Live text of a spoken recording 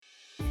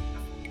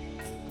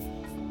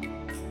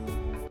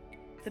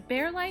The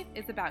Bear Life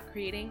is about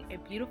creating a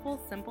beautiful,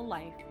 simple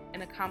life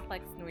in a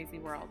complex, noisy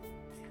world.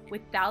 With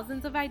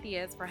thousands of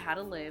ideas for how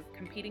to live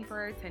competing for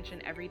our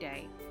attention every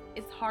day,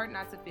 it's hard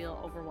not to feel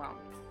overwhelmed.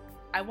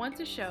 I want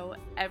to show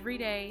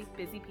everyday,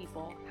 busy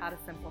people how to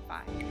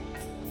simplify.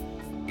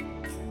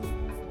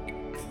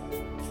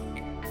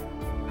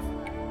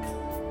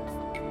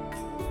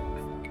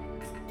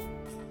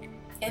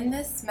 In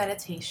this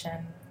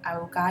meditation, I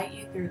will guide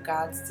you through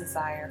God's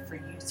desire for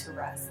you to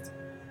rest.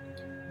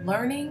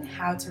 Learning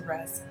how to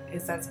rest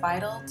is as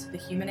vital to the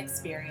human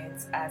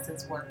experience as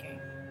is working.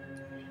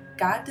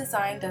 God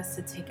designed us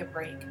to take a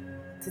break,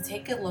 to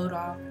take a load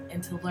off,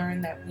 and to learn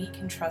that we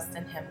can trust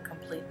in Him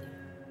completely.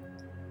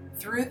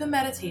 Through the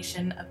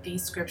meditation of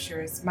these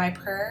scriptures, my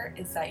prayer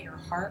is that your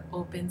heart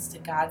opens to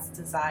God's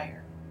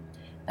desire,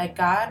 that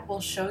God will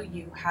show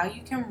you how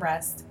you can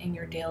rest in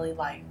your daily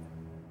life.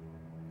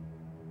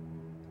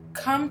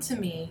 Come to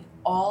me,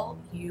 all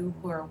you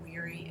who are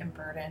weary and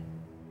burdened,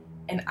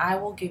 and I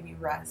will give you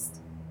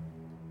rest.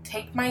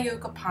 Take my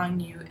yoke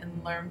upon you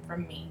and learn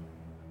from me,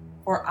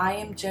 for I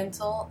am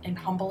gentle and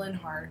humble in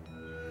heart,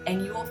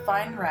 and you will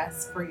find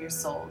rest for your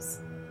souls.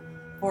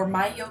 For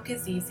my yoke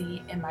is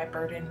easy and my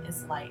burden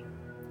is light.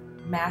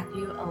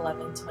 Mathew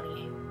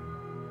 11:28.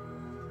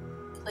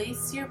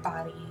 Place your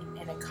body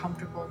in a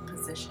comfortable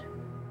position,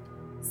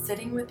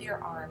 sitting with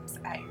your arms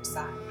at your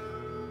side,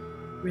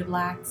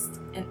 relaxed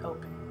and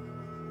open.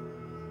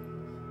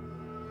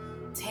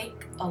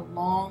 Take a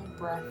long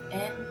breath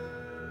in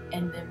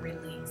and then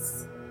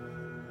release.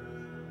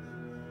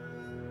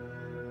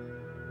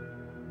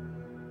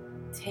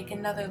 Take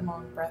another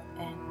long breath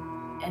in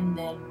and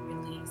then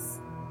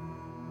release.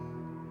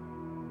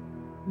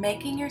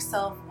 Making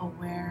yourself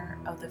aware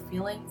of the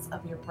feelings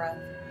of your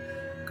breath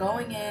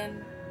going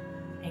in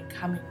and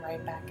coming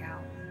right back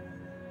out.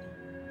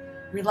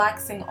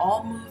 Relaxing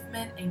all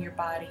movement in your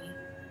body,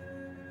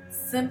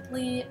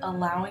 simply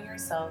allowing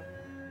yourself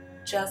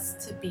just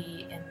to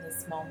be in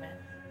this moment.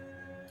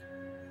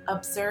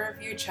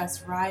 Observe your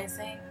chest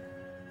rising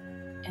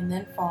and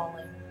then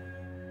falling.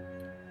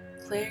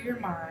 Clear your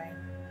mind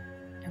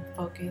and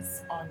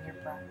focus on your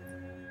breath.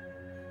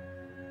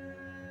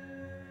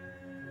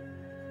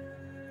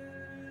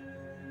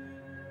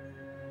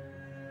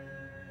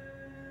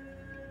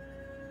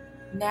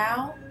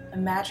 Now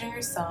imagine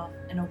yourself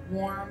in a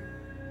warm,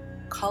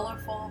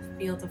 colorful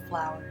field of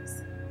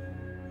flowers,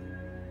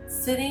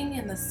 sitting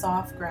in the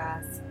soft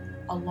grass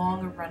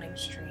along a running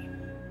stream.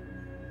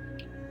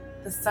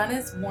 The sun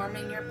is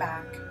warming your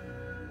back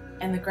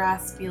and the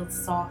grass feels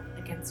soft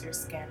against your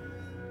skin.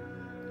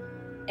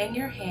 In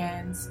your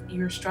hands,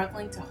 you're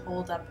struggling to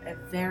hold up a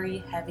very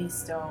heavy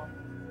stone.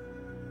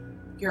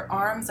 Your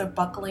arms are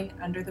buckling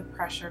under the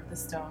pressure of the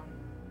stone.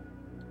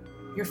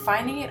 You're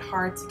finding it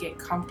hard to get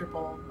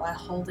comfortable while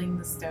holding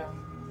the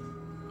stone.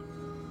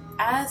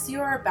 As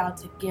you are about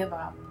to give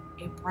up,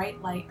 a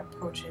bright light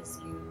approaches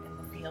you in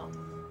the field.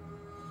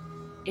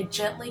 It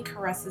gently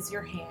caresses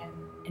your hand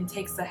and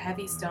takes the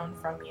heavy stone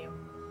from you.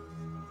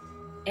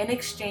 In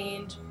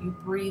exchange, you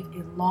breathe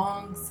a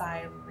long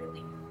sigh of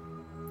relief.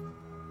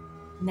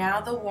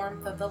 Now the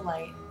warmth of the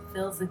light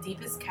fills the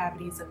deepest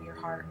cavities of your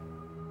heart.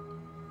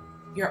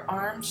 Your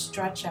arms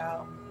stretch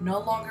out, no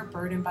longer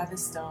burdened by the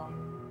stone,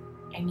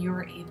 and you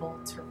are able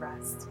to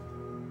rest.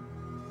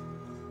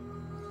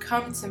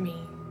 Come to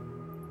me,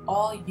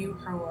 all you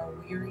who are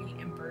weary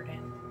and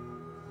burdened,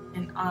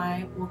 and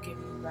I will give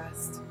you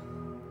rest.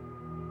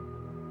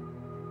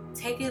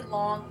 Take a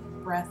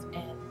long breath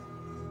in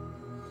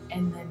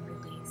and then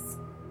release.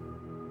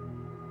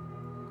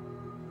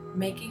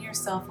 Making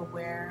yourself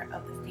aware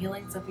of the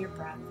feelings of your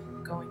breath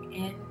going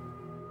in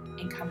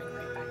and coming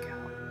right back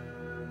out.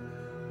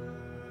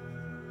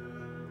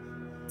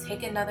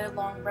 Take another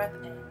long breath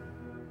in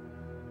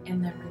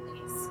and then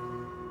release.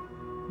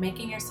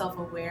 Making yourself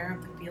aware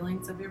of the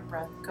feelings of your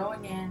breath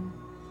going in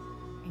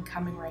and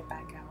coming right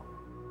back out.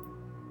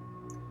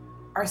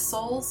 Our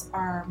souls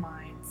are our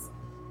minds.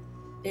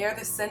 They are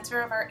the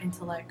center of our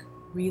intellect,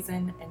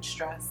 reason, and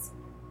stress.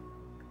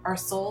 Our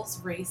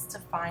souls race to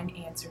find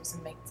answers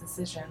and make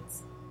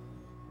decisions.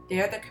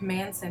 They are the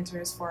command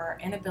centers for our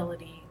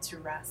inability to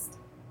rest.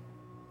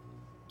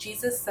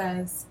 Jesus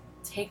says,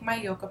 "Take my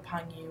yoke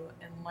upon you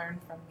and learn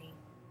from me,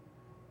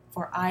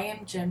 for I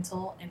am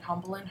gentle and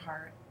humble in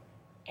heart,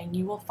 and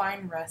you will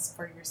find rest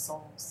for your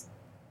souls."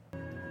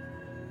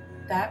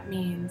 That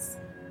means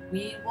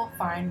we will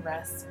find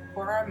rest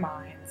for our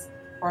minds,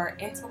 for our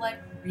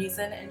intellect,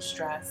 reason, and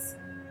stress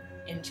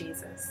in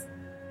Jesus.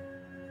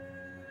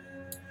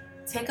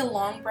 Take a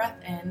long breath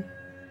in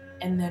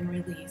and then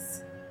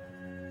release,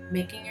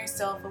 making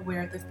yourself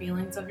aware of the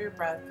feelings of your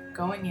breath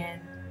going in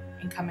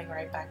and coming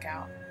right back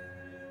out.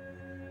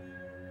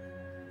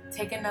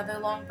 Take another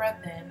long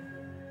breath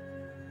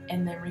in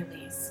and then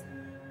release,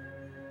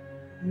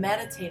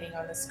 meditating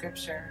on the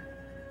scripture,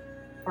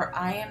 "For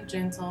I am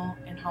gentle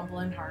and humble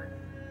in heart,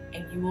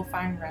 and you will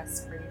find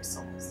rest for your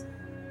souls."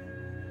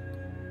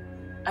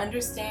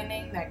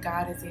 Understanding that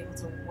God is able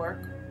to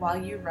work while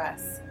you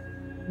rest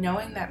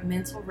knowing that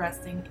mental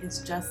resting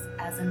is just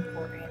as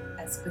important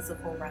as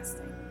physical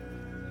resting.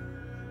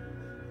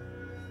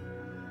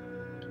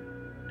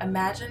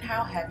 Imagine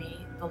how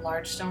heavy the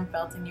large stone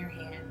felt in your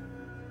hand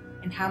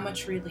and how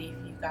much relief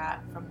you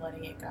got from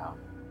letting it go.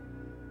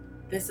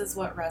 This is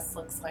what rest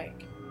looks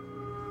like.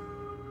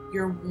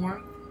 Your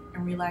warmth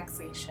and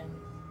relaxation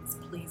is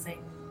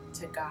pleasing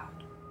to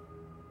God.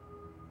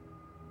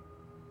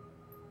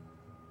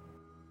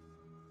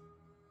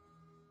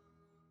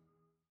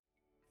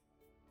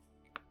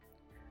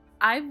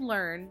 I've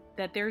learned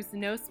that there's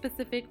no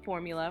specific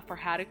formula for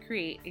how to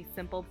create a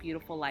simple,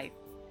 beautiful life.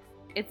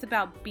 It's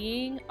about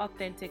being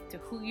authentic to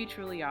who you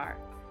truly are,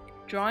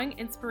 drawing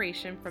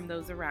inspiration from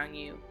those around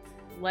you,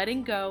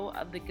 letting go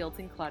of the guilt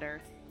and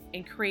clutter,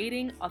 and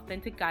creating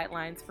authentic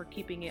guidelines for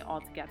keeping it all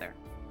together.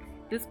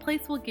 This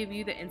place will give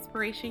you the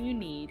inspiration you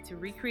need to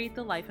recreate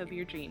the life of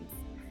your dreams.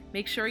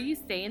 Make sure you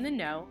stay in the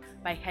know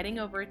by heading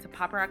over to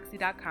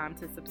paparazzi.com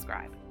to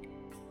subscribe.